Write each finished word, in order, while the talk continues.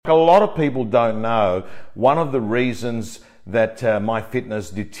A lot of people don't know one of the reasons that my fitness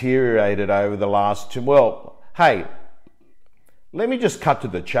deteriorated over the last hey, let me just cut to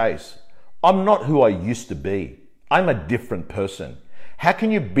the chase. I'm not who I used to be. I'm a different person. How can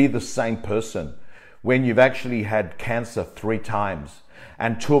you be the same person when you've actually had cancer 3 times?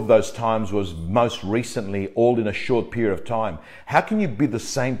 And 2 of those times was most recently, all in a short period of time. How can you be the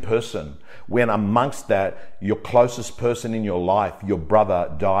same person when amongst that, your closest person in your life, your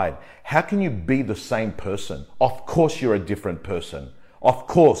brother, died? How can you be the same person? Of course you're a different person. Of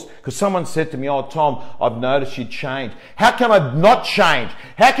course, because someone said to me, "Oh, Tom, I've noticed you changed." How can I not change?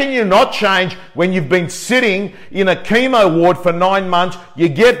 How can you not change when you've been sitting in a chemo ward for 9 months? You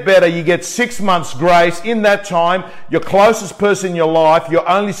get better, you get 6 months grace. In that time, your closest person in your life, your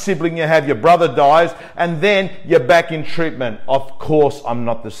only sibling you have, your brother dies, and then you're back in treatment. Of course, I'm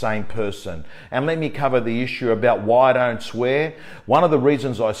not the same person. And let me cover the issue about why I don't swear. One of the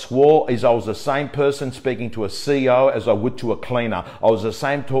reasons I swore is I was the same person speaking to a CEO as I would to a cleaner. I was the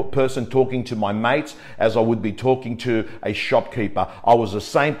same person talking to my mates as I would be talking to a shopkeeper. I was the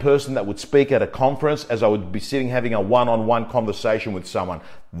same person that would speak at a conference as I would be sitting having a one-on-one conversation with someone.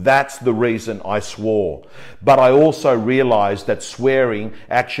 That's the reason I swore. But I also realized that swearing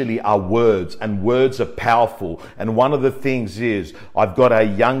actually are words, and words are powerful. And one of the things is I've got a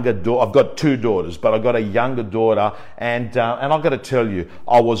younger daughter. I've got 2 daughters, but I've got a younger daughter. And I've got to tell you,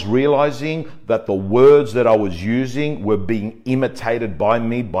 I was realizing that the words that I was using were being imitated by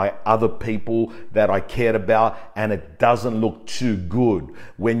me, by other people that I cared about. And it doesn't look too good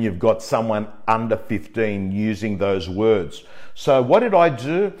when you've got someone under 15 using those words. So what did I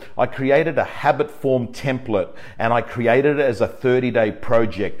do? I created a habit form template, and I created it as a 30-day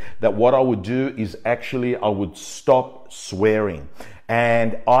project that what I would do is actually I would stop swearing.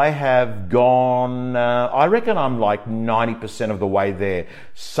 And I have gone, I reckon I'm like 90% of the way there.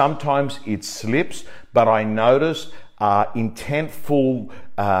 Sometimes it slips, but I notice intentful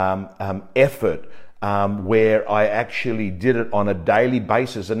effort where I actually did it on a daily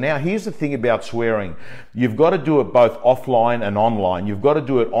basis. And now here's the thing about swearing. You've got to do it both offline and online. You've got to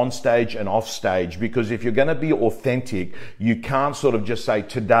do it on stage and off stage, because if you're going to be authentic, you can't sort of just say,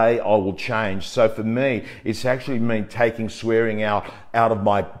 "Today I will change." So for me, it's actually mean taking swearing out of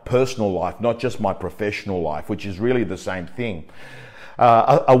my personal life, not just my professional life, which is really the same thing.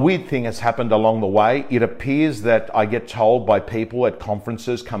 A weird thing has happened along the way. It appears that I get told by people at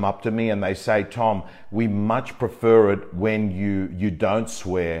conferences, come up to me and they say, "Tom, we much prefer it when you don't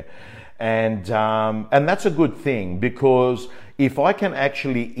swear." And that's a good thing, because if I can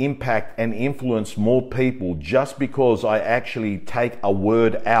actually impact and influence more people just because I actually take a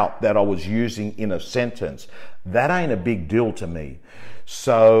word out that I was using in a sentence, that ain't a big deal to me.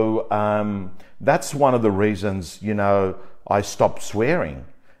 So that's one of the reasons, I stopped swearing.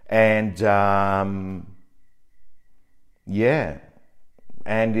 And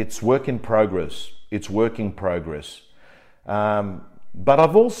and it's work in progress. It's work in progress. But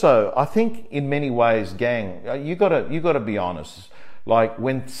I've also, I think in many ways, gang, you gotta be honest. Like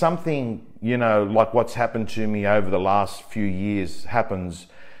when something, like what's happened to me over the last few years happens,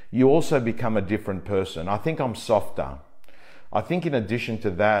 you also become a different person. I think I'm softer. I think in addition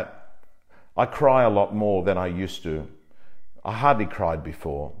to that, I cry a lot more than I used to. I hardly cried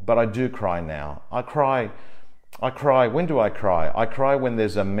before, but I do cry now. I cry. When do I cry? I cry when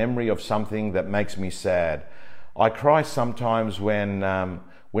there's a memory of something that makes me sad. I cry sometimes when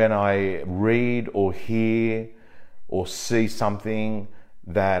I read or hear or see something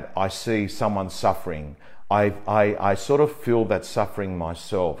that I see someone suffering. I sort of feel that suffering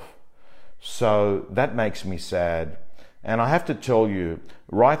myself. So that makes me sad. And I have to tell you,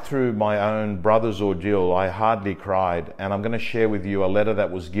 right through my own brother's ordeal, I hardly cried. And I'm going to share with you a letter that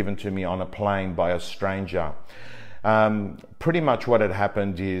was given to me on a plane by a stranger. Pretty much what had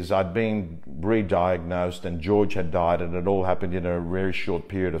happened is I'd been re-diagnosed and George had died, and it all happened in a very short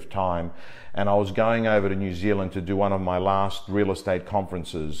period of time. And I was going over to New Zealand to do one of my last real estate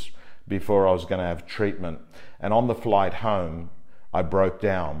conferences before I was going to have treatment. And on the flight home, I broke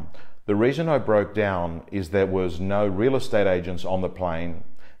down. The reason I broke down is there was no real estate agents on the plane.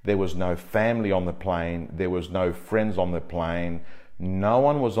 There was no family on the plane. There was no friends on the plane. No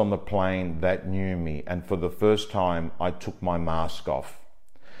one was on the plane that knew me. And for the first time, I took my mask off.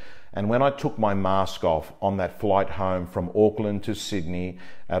 And when I took my mask off on that flight home from Auckland to Sydney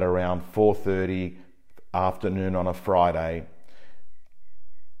at around 4:30 afternoon on a Friday,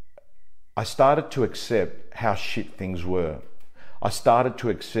 I started to accept how shit things were. I started to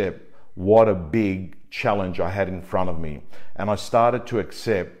accept what a big challenge I had in front of me. And I started to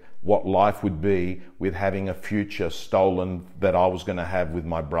accept what life would be with having a future stolen that I was going to have with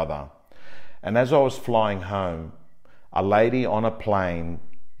my brother. And as I was flying home, a lady on a plane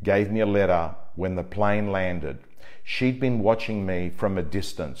gave me a letter when the plane landed. She'd been watching me from a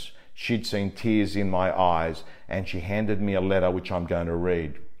distance. She'd seen tears in my eyes, and she handed me a letter which I'm going to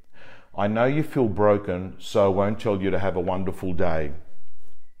read. I know you feel broken, so I won't tell you to have a wonderful day.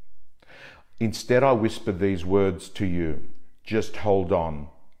 Instead, I whisper these words to you. Just hold on.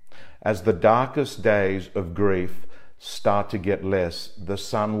 As the darkest days of grief start to get less, the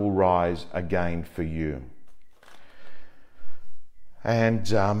sun will rise again for you. And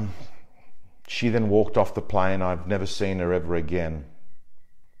she then walked off the plane. I've never seen her ever again.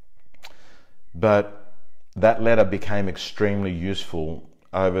 But that letter became extremely useful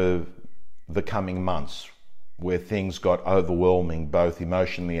over the coming months, where things got overwhelming, both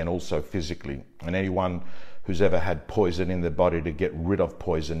emotionally and also physically. And anyone who's ever had poison in their body to get rid of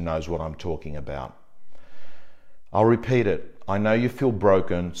poison knows what I'm talking about. I'll repeat it. I know you feel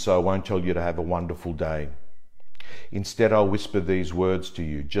broken, so I won't tell you to have a wonderful day. Instead, I'll whisper these words to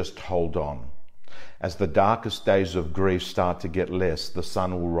you. Just hold on. As the darkest days of grief start to get less, the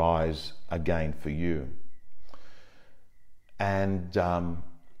sun will rise again for you. And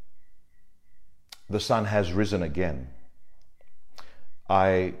the sun has risen again.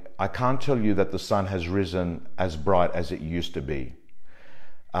 I can't tell you that the sun has risen as bright as it used to be.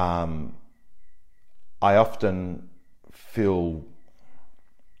 I often feel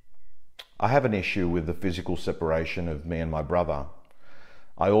I have an issue with the physical separation of me and my brother.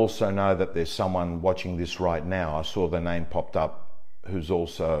 I also know that there's someone watching this right now. I saw their name popped up who's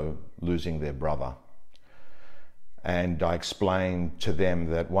also losing their brother. And I explained to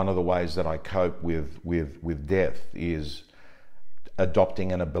them that one of the ways that I cope with death is adopting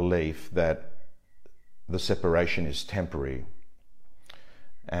in a belief that the separation is temporary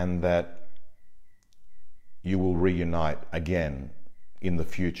and that you will reunite again in the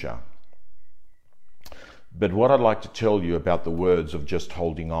future. But what I'd like to tell you about the words of just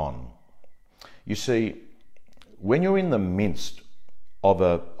holding on. You see, when you're in the midst of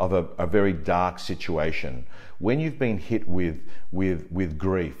a very dark situation, when you've been hit with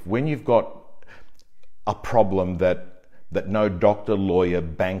grief, when you've got a problem that no doctor, lawyer,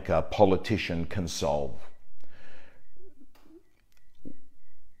 banker, politician can solve,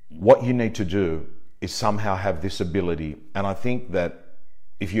 what you need to do is somehow have this ability. And I think that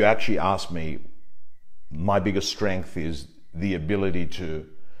if you actually ask me, my biggest strength is the ability to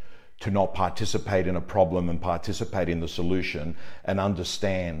not participate in a problem and participate in the solution, and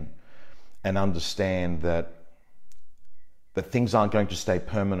understand that things aren't going to stay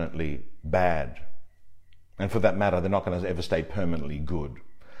permanently bad. And for that matter, they're not going to ever stay permanently good.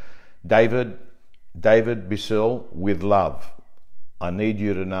 David Bissell, with love, I need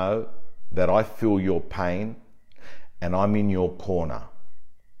you to know that I feel your pain and I'm in your corner.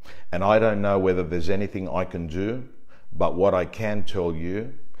 And I don't know whether there's anything I can do, but what I can tell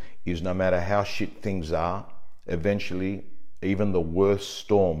you is no matter how shit things are, eventually even the worst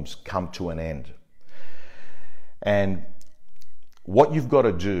storms come to an end. And what you've got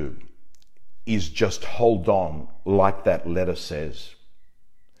to do is just hold on, like that letter says.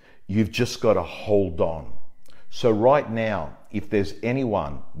 You've just got to hold on. So right now, if there's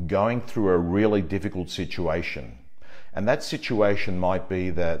anyone going through a really difficult situation, and that situation might be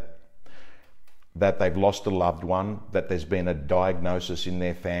that they've lost a loved one, that there's been a diagnosis in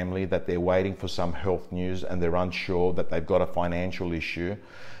their family, that they're waiting for some health news and they're unsure, that they've got a financial issue,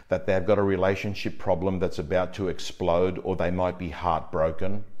 that they've got a relationship problem that's about to explode, or they might be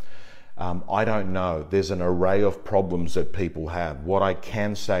heartbroken. I don't know. There's an array of problems that people have. What I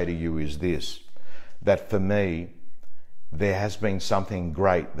can say to you is this, that for me, there has been something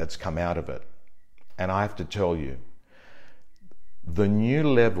great that's come out of it. And I have to tell you, the new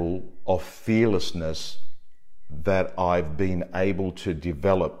level of fearlessness that I've been able to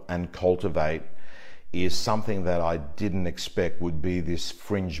develop and cultivate is something that I didn't expect would be this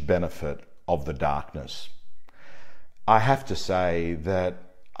fringe benefit of the darkness. I have to say that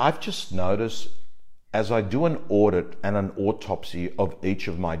I've just noticed, as I do an audit and an autopsy of each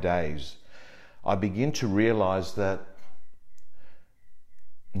of my days, I begin to realize that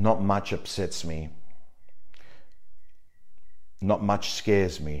not much upsets me. Not much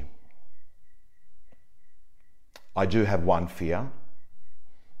scares me. I do have one fear,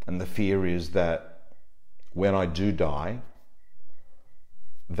 and the fear is that when I do die,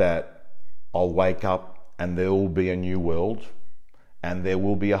 that I'll wake up and there will be a new world, and there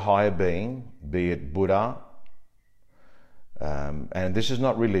will be a higher being, be it Buddha, and this is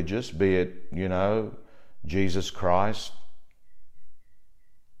not religious, be it, Jesus Christ,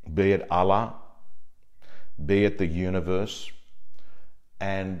 be it Allah, be it the universe,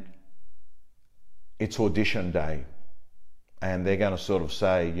 and it's audition day. And they're going to sort of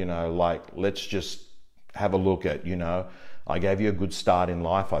say, you know, like, let's just have a look at, you know, I gave you a good start in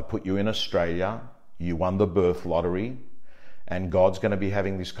life. I put you in Australia. You won the birth lottery. And God's going to be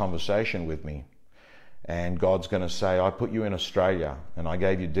having this conversation with me. And God's going to say, I put you in Australia and I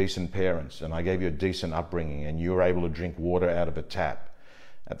gave you decent parents and I gave you a decent upbringing and you were able to drink water out of a tap.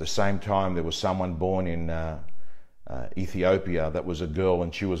 At the same time, there was someone born in Ethiopia that was a girl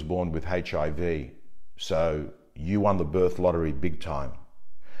and she was born with HIV. So you won the birth lottery big time.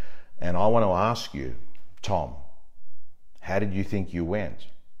 And I want to ask you, Tom, how did you think you went?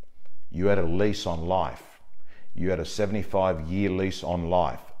 You had a lease on life. You had a 75-year lease on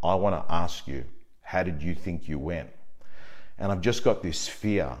life. I want to ask you, how did you think you went? And I've just got this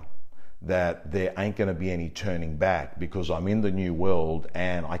fear that there ain't going to be any turning back because I'm in the new world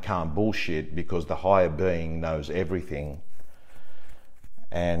and I can't bullshit because the higher being knows everything.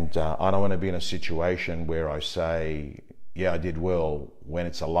 And I don't want to be in a situation where I say, yeah, I did well, when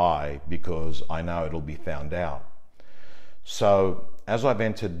it's a lie, because I know it'll be found out. So as I've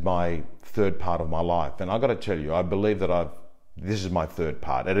entered my third part of my life, and I've got to tell you, I believe that this is my third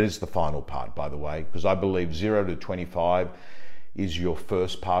part. It is the final part, by the way, because I believe 0 to 25 is your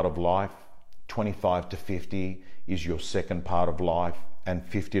first part of life, 25 to 50 is your second part of life, and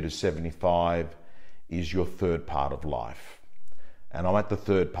 50 to 75 is your third part of life. And I'm at the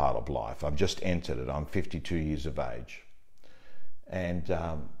third part of life. I've just entered it. I'm 52 years of age. And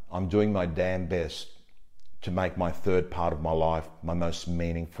I'm doing my damn best to make my third part of my life my most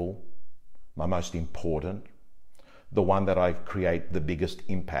meaningful, my most important, the one that I create the biggest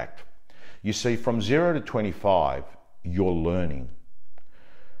impact. You see, from 0 to 25, you're learning.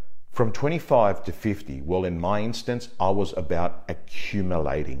 From 25 to 50, well, in my instance, I was about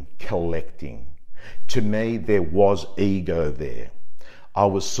accumulating, collecting. To me, there was ego there. I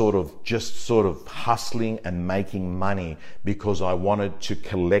was sort of hustling and making money because I wanted to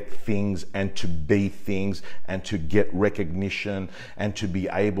collect things and to be things and to get recognition and to be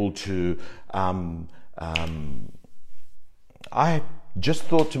able to, I just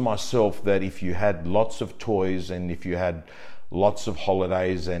thought to myself that if you had lots of toys and if you had lots of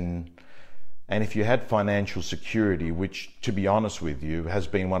holidays and if you had financial security, which to be honest with you has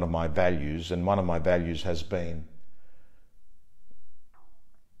been one of my values, and one of my values has been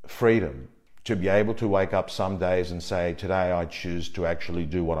freedom, to be able to wake up some days and say, today I choose to actually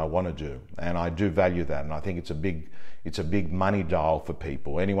do what I want to do. And I do value that. And I think it's a big money dial for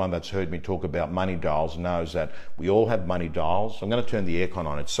people. Anyone that's heard me talk about money dials knows that we all have money dials. I'm going to turn the aircon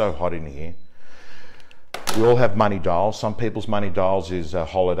on. It's so hot in here. We all have money dials. Some people's money dials is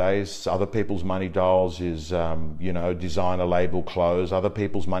holidays. Other people's money dials is, designer label clothes. Other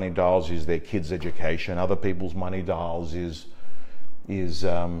people's money dials is their kids' education. Other people's money dials is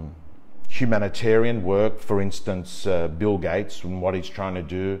humanitarian work. For instance, Bill Gates and what he's trying to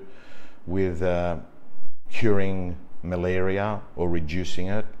do with curing malaria or reducing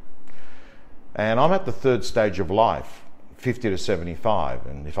it. And I'm at the third stage of life, 50 to 75.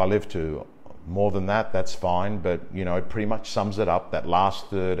 And if I live to more than that, that's fine. But, it pretty much sums it up, that last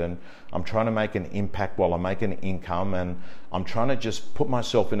third. And I'm trying to make an impact while I'm making income. And I'm trying to just put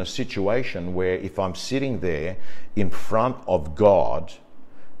myself in a situation where if I'm sitting there in front of God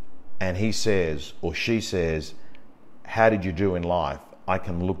and he says or she says, how did you do in life? I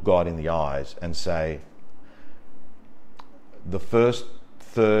can look God in the eyes and say, the first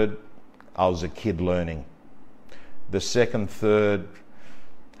third, I was a kid learning. The second third,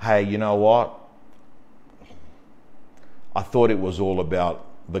 hey, you know what? I thought it was all about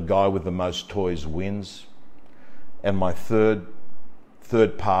the guy with the most toys wins. And my third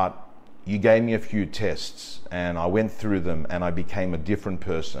part, you gave me a few tests and I went through them and I became a different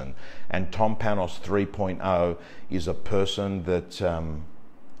person. And Tom Panos 3.0 is a person that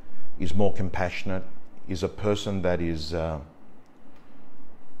is more compassionate, is a person that is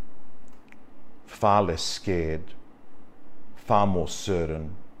far less scared, far more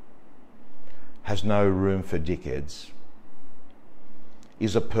certain, has no room for dickheads,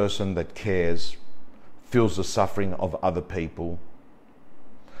 is a person that cares, feels the suffering of other people,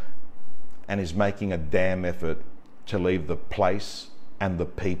 and is making a damn effort to leave the place and the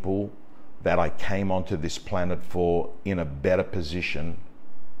people that I came onto this planet for in a better position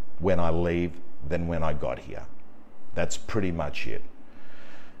when I leave than when I got here. That's pretty much it.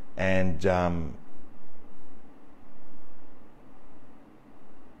 And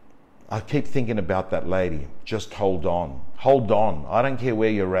I keep thinking about that lady. Just hold on. Hold on. I don't care where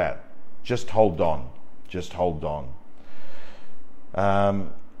you're at. Just hold on. Just hold on.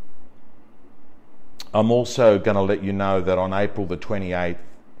 I'm also going to let you know that on April the 28th,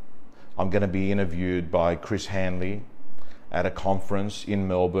 I'm going to be interviewed by Chris Hanley at a conference in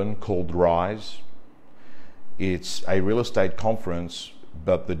Melbourne called Rise. It's a real estate conference,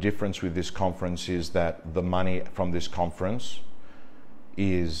 but the difference with this conference is that the money from this conference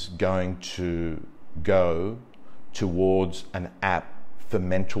is going to go towards an app for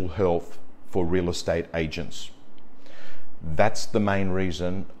mental health for real estate agents. That's the main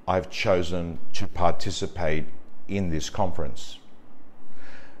reason I've chosen to participate in this conference,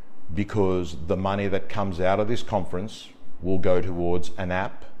 because the money that comes out of this conference will go towards an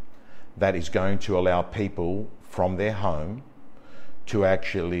app that is going to allow people from their home to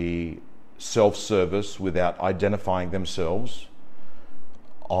actually self-service without identifying themselves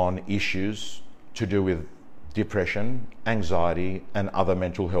on issues to do with depression, anxiety, and other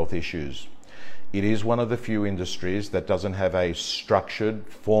mental health issues. It is one of the few industries that doesn't have a structured,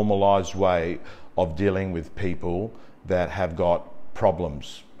 formalized way of dealing with people that have got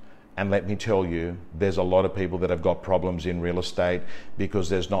problems. And let me tell you, there's a lot of people that have got problems in real estate, because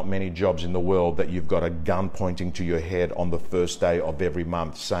there's not many jobs in the world that you've got a gun pointing to your head on the first day of every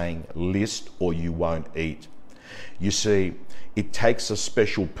month saying, list or you won't eat. You see, it takes a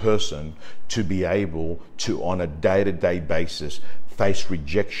special person to be able to, on a day-to-day basis, face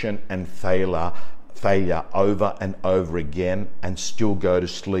rejection and failure over and over again, and still go to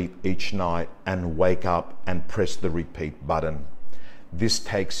sleep each night and wake up and press the repeat button. This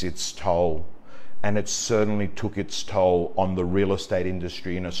takes its toll, and it certainly took its toll on the real estate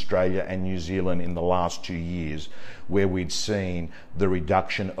industry in Australia and New Zealand in the last 2 years, where we'd seen the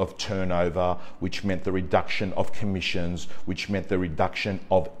reduction of turnover, which meant the reduction of commissions, which meant the reduction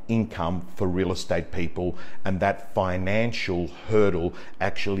of income for real estate people, and that financial hurdle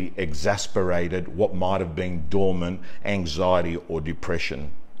actually exacerbated what might have been dormant anxiety or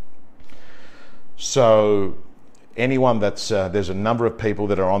depression. So anyone that's, there's a number of people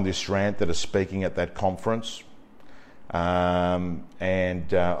that are on this rant that are speaking at that conference,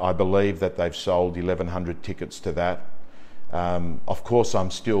 and I believe that they've sold 1,100 tickets to that. Of course,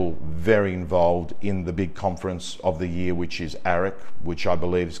 I'm still very involved in the big conference of the year, which is AREC, which I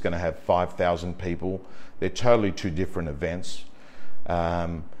believe is going to have 5,000 people. They're totally two different events,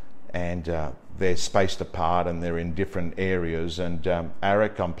 and they're spaced apart and they're in different areas. And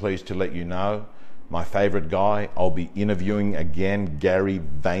AREC, I'm pleased to let you know, my favorite guy, I'll be interviewing again, Gary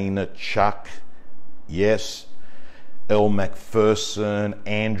Vaynerchuk. Yes. Elle Macpherson,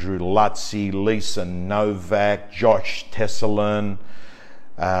 Andrew Lutzy, Lisa Novak, Josh Tesselin,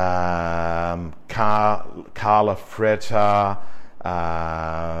 Carla Fretta.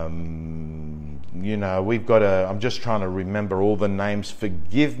 You know, we've got I'm just trying to remember all the names.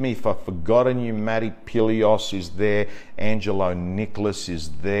 Forgive me if I've forgotten you. Matty Pilios is there. Angelo Nicholas is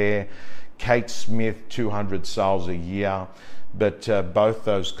there. Kate Smith, 200 sales a year. But both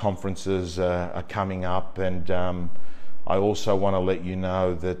those conferences are coming up, and I also want to let you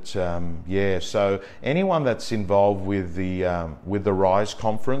know that, yeah, so anyone that's involved with the Rise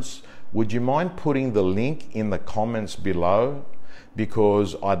conference, would you mind putting the link in the comments below?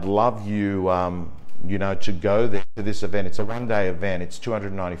 Because I'd love you, you know, to go there to this event. It's a one-day event. It's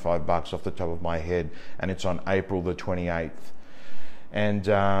 $295 off the top of my head, and it's on April the 28th. And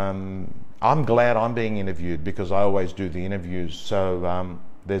I'm glad I'm being interviewed, because I always do the interviews. So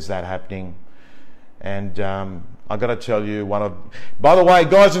there's that happening. And I got to tell you, by the way,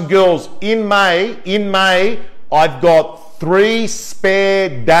 guys and girls, in May, I've got 3 spare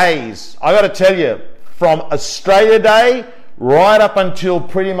days. I got to tell you, from Australia Day right up until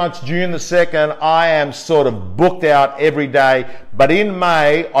pretty much June the 2nd, I am sort of booked out every day. But in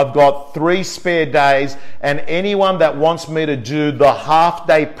May, I've got 3 spare days, and anyone that wants me to do the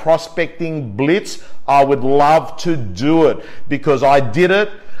half-day prospecting blitz, I would love to do it, because I did it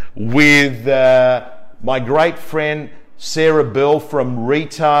with my great friend Sarah Bell from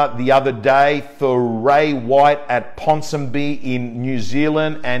Rita the other day for Ray White at Ponsonby in New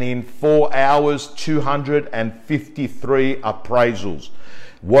Zealand, and in 4 hours, 253 appraisals.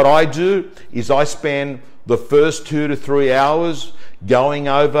 What I do is I spend the first 2 to 3 hours going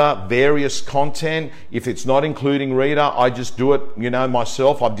over various content. If it's not including Rita, I just do it, you know,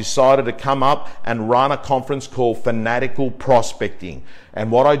 myself. I've decided to come up and run a conference called Fanatical Prospecting. And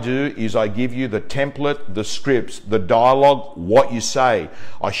what I do is I give you the template, the scripts, the dialogue, what you say.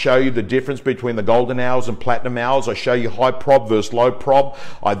 I show you the difference between the golden hours and platinum hours. I show you high prob versus low prob.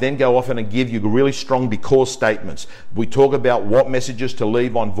 I then go off and I give you really strong because statements. We talk about what messages to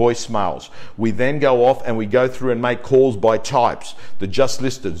leave on voicemails. We then go off and we go through and make calls by types, the just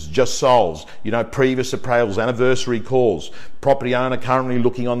listeds, just solds, previous appraisals, anniversary calls, property owner currently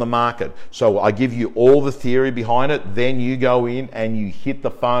looking on the market. So I give you all the theory behind it, then you go in and you hit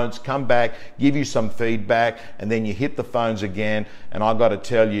the phones, come back, give you some feedback, and then you hit the phones again. And I got to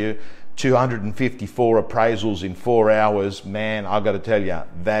tell you, 254 appraisals in 4 hours, man, I got to tell you,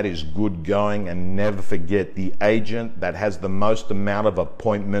 that is good going. And never forget, the agent that has the most amount of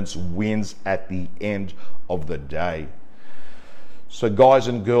appointments wins at the end of the day. So guys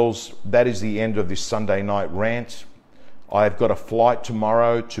and girls, that is the end of this Sunday night rant. I've got a flight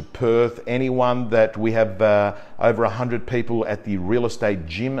tomorrow to Perth. Anyone that we have over 100 people at the Real Estate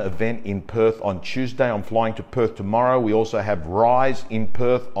Gym event in Perth on Tuesday. I'm flying to Perth tomorrow. We also have Rise in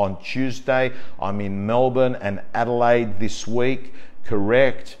Perth on Tuesday. I'm in Melbourne and Adelaide this week,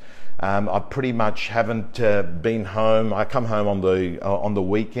 correct. I pretty much haven't been home. I come home on the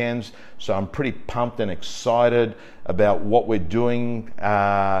weekends, so I'm pretty pumped and excited about what we're doing.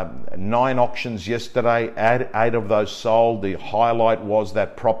 9 auctions yesterday, 8 of those sold. The highlight was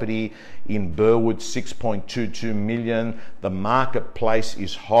that property in Burwood, 6.22 million. The marketplace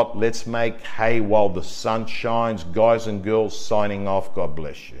is hot. Let's make hay while the sun shines. Guys and girls, signing off. God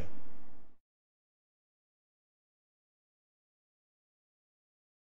bless you.